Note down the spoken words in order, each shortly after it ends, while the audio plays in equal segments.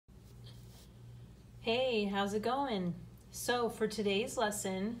Hey, how's it going? So for today's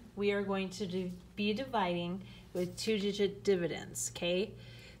lesson, we are going to be dividing with two-digit dividends, okay?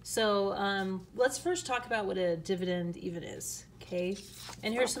 So let's first talk about what a dividend even is, okay?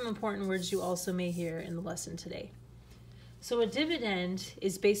 And here's some important words you also may hear in the lesson today. So a dividend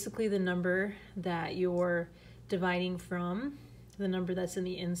is basically the number that you're dividing from, the number that's in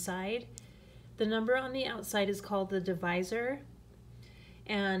the inside. The number on the outside is called the divisor.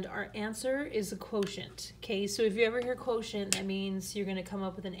 And our answer is a quotient, okay? So if you ever hear quotient, that means you're gonna come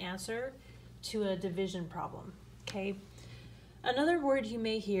up with an answer to a division problem, okay? Another word you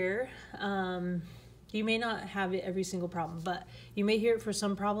may hear, you may not have it every single problem, but you may hear it for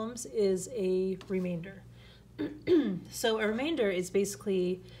some problems, is a remainder. So a remainder is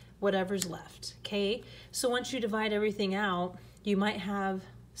basically whatever's left, okay? So once you divide everything out, you might have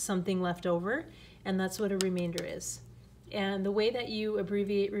something left over, and that's what a remainder is. And the way that you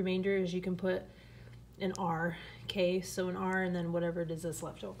abbreviate remainder is you can put an R, okay? So an R and then whatever it is that's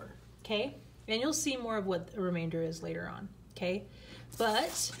left over, okay? And you'll see more of what a remainder is later on, okay?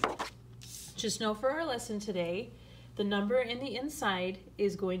 But just know for our lesson today, the number in the inside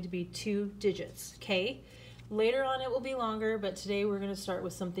is going to be 2 digits, okay? Later on it will be longer, but today we're gonna start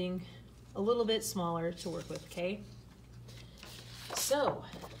with something a little bit smaller to work with, okay? So,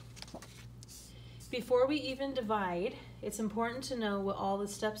 before we even divide, it's important to know what all the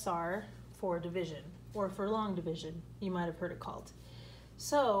steps are for division, or for long division, you might have heard it called.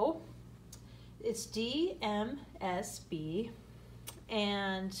 So, it's DMSB,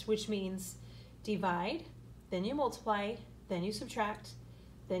 and which means divide, then you multiply, then you subtract,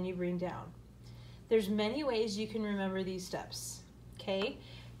 then you bring down. There's many ways you can remember these steps, okay?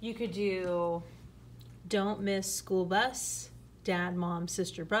 You could do don't miss school bus, dad, mom,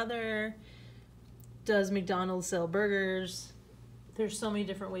 sister, brother, does McDonald's sell burgers? There's so many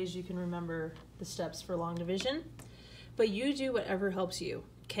different ways you can remember the steps for long division, but you do whatever helps you,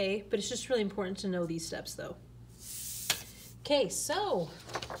 okay? But it's just really important to know these steps though. Okay, so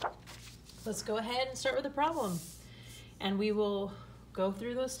let's go ahead and start with the problem. And we will go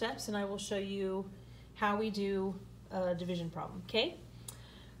through those steps and I will show you how we do a division problem, okay?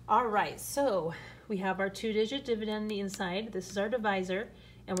 All right, so we have our 2-digit dividend on the inside. This is our divisor,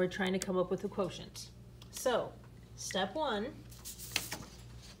 and we're trying to come up with a quotient. So, step 1,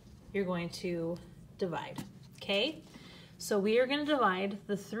 you're going to divide, okay? So we are going to divide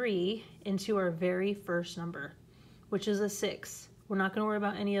the 3 into our very first number, which is a 6. We're not going to worry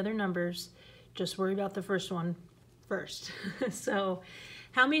about any other numbers, just worry about the first one first. So,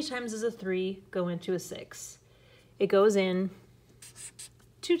 how many times does a 3 go into a 6? It goes in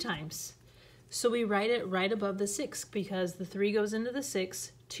 2 times. So we write it right above the 6 because the 3 goes into the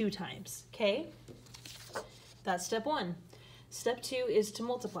 6 2 times, okay? That's step 1. Step 2 is to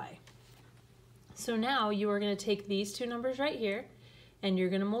multiply. So now you are going to take these two numbers right here and you're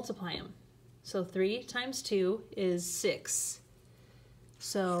going to multiply them. So 3 times 2 is 6.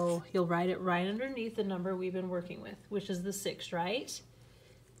 So you'll write it right underneath the number we've been working with, which is the 6, right?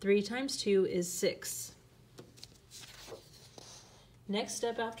 3 times 2 is 6. Next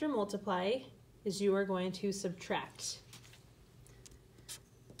step after multiply is you are going to subtract.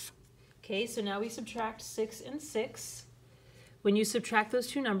 Okay, so now we subtract 6 and 6. When you subtract those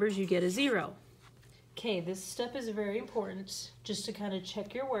two numbers, you get a 0. Okay, this step is very important just to kind of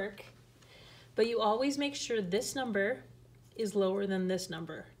check your work. But you always make sure this number is lower than this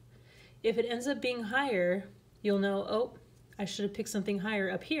number. If it ends up being higher, you'll know, oh, I should have picked something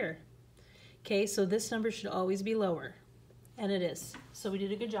higher up here. Okay, so this number should always be lower. And it is. So we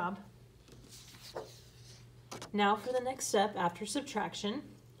did a good job. Now for the next step, after subtraction,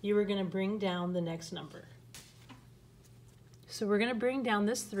 you are going to bring down the next number. So we're going to bring down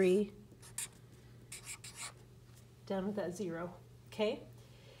this 3 down with that 0, okay?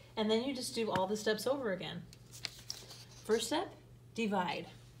 And then you just do all the steps over again. First step, divide.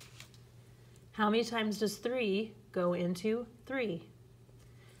 How many times does 3 go into 3?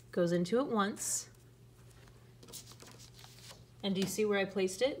 Goes into it once. And do you see where I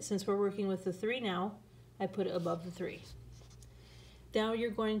placed it? Since we're working with the 3 now, I put it above the 3. Now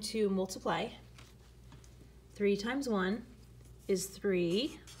you're going to multiply. 3 times 1 is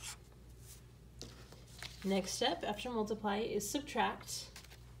 3. Next step after multiply is subtract.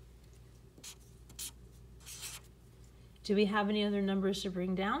 Do we have any other numbers to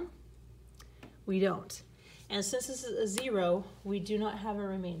bring down? We don't. And since this is a 0, we do not have a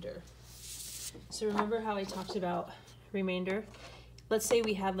remainder. So remember how I talked about remainder? Let's say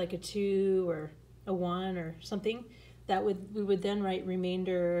we had like a 2 or a 1 or something. We would then write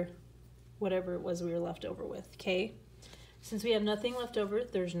remainder, whatever it was we were left over with, okay? Since we have nothing left over,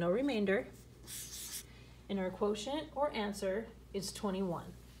 there's no remainder. and our quotient or answer is 21.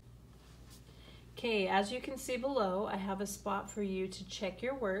 Okay, as you can see below, I have a spot for you to check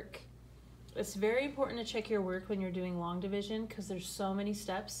your work. It's very important to check your work when you're doing long division because there's so many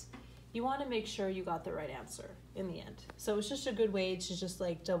steps. You want to make sure you got the right answer in the end. So it's just a good way to just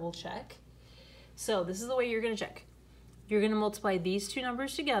like double check. So this is the way you're going to check. You're going to multiply these two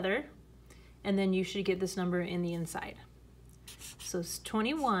numbers together, and then you should get this number in the inside. So it's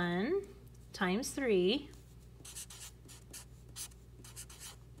 21 times 3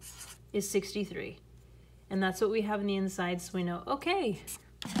 is 63. And that's what we have in the inside, so we know, okay,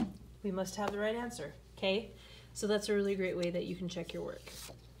 we must have the right answer, okay? So that's a really great way that you can check your work.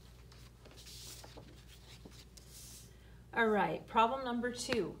 All right, problem number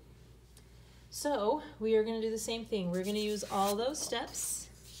 2. So we are going to do the same thing. We're going to use all those steps.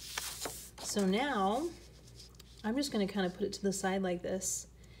 So now I'm just going to kind of put it to the side like this.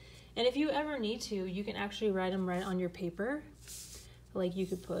 And if you ever need to, you can actually write them right on your paper. Like you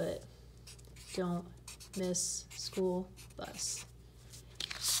could put, don't miss school bus.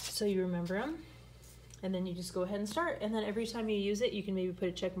 So you remember them. And then you just go ahead and start. And then every time you use it, you can maybe put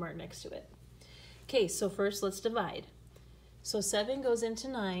a check mark next to it. Okay, so first let's divide. So 7 goes into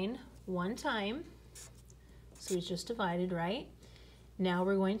 9 one time. So we just divided, right? Now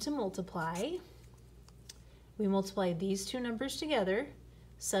we're going to multiply. We multiply these two numbers together,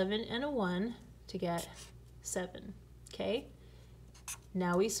 7 and a 1, to get 7, okay?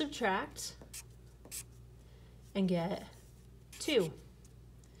 Now we subtract and get 2.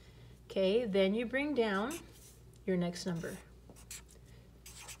 Okay, then you bring down your next number.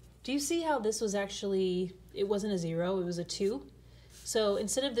 Do you see how this was actually, it wasn't a 0, it was a 2? So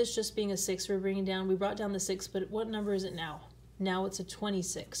instead of this just being a 6 we're bringing down, we brought down the 6, but what number is it now? Now it's a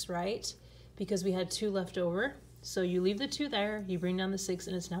 26, right? Because we had 2 left over. So you leave the 2 there, you bring down the 6,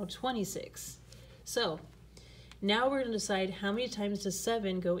 and it's now 26. So now we're going to decide how many times does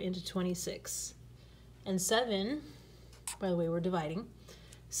 7 go into 26. And 7, by the way, we're dividing.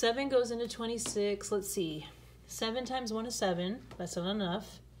 7 goes into 26, let's see. 7 times 1 is 7, that's not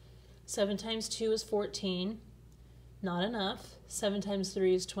enough. 7 times 2 is 14, not enough. 7 times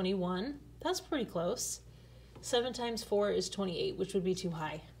 3 is 21, that's pretty close. 7 times 4 is 28, which would be too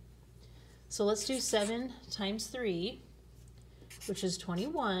high. So let's do 7 times 3, which is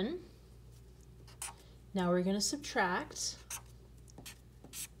 21. Now we're going to subtract.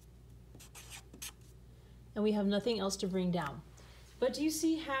 And we have nothing else to bring down. But do you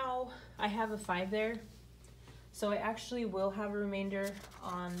see how I have a 5 there? So I actually will have a remainder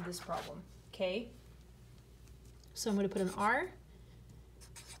on this problem, okay? So I'm going to put an R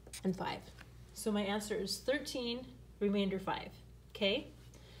and 5. So my answer is 13, remainder 5, okay?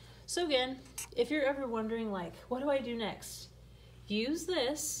 So again, if you're ever wondering like, what do I do next? Use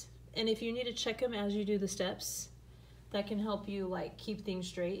this, and if you need to check them as you do the steps, that can help you like keep things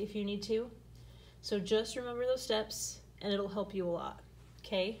straight if you need to. So just remember those steps and it'll help you a lot,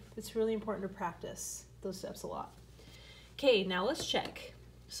 okay? It's really important to practice those steps a lot. Okay, now let's check.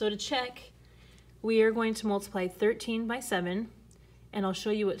 So to check, we are going to multiply 13 by 7, and I'll show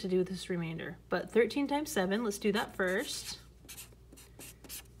you what to do with this remainder. But 13 times 7, let's do that first.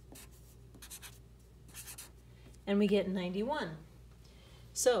 And we get 91.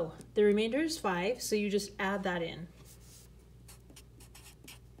 So the remainder is 5, so you just add that in.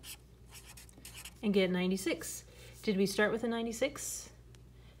 And get 96. Did we start with a 96?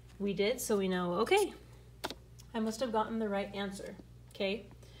 We did, so we know, okay, I must have gotten the right answer, okay?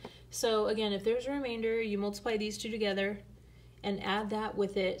 So again, if there's a remainder, you multiply these two together and add that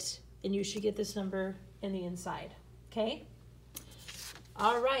with it, and you should get this number in the inside, okay?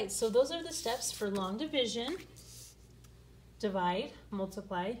 All right, so those are the steps for long division. Divide,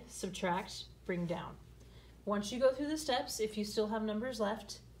 multiply, subtract, bring down. Once you go through the steps, if you still have numbers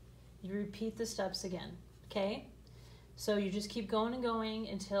left, you repeat the steps again, okay? So you just keep going and going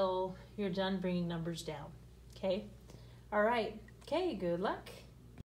until you're done bringing numbers down, okay? All right, okay, good luck.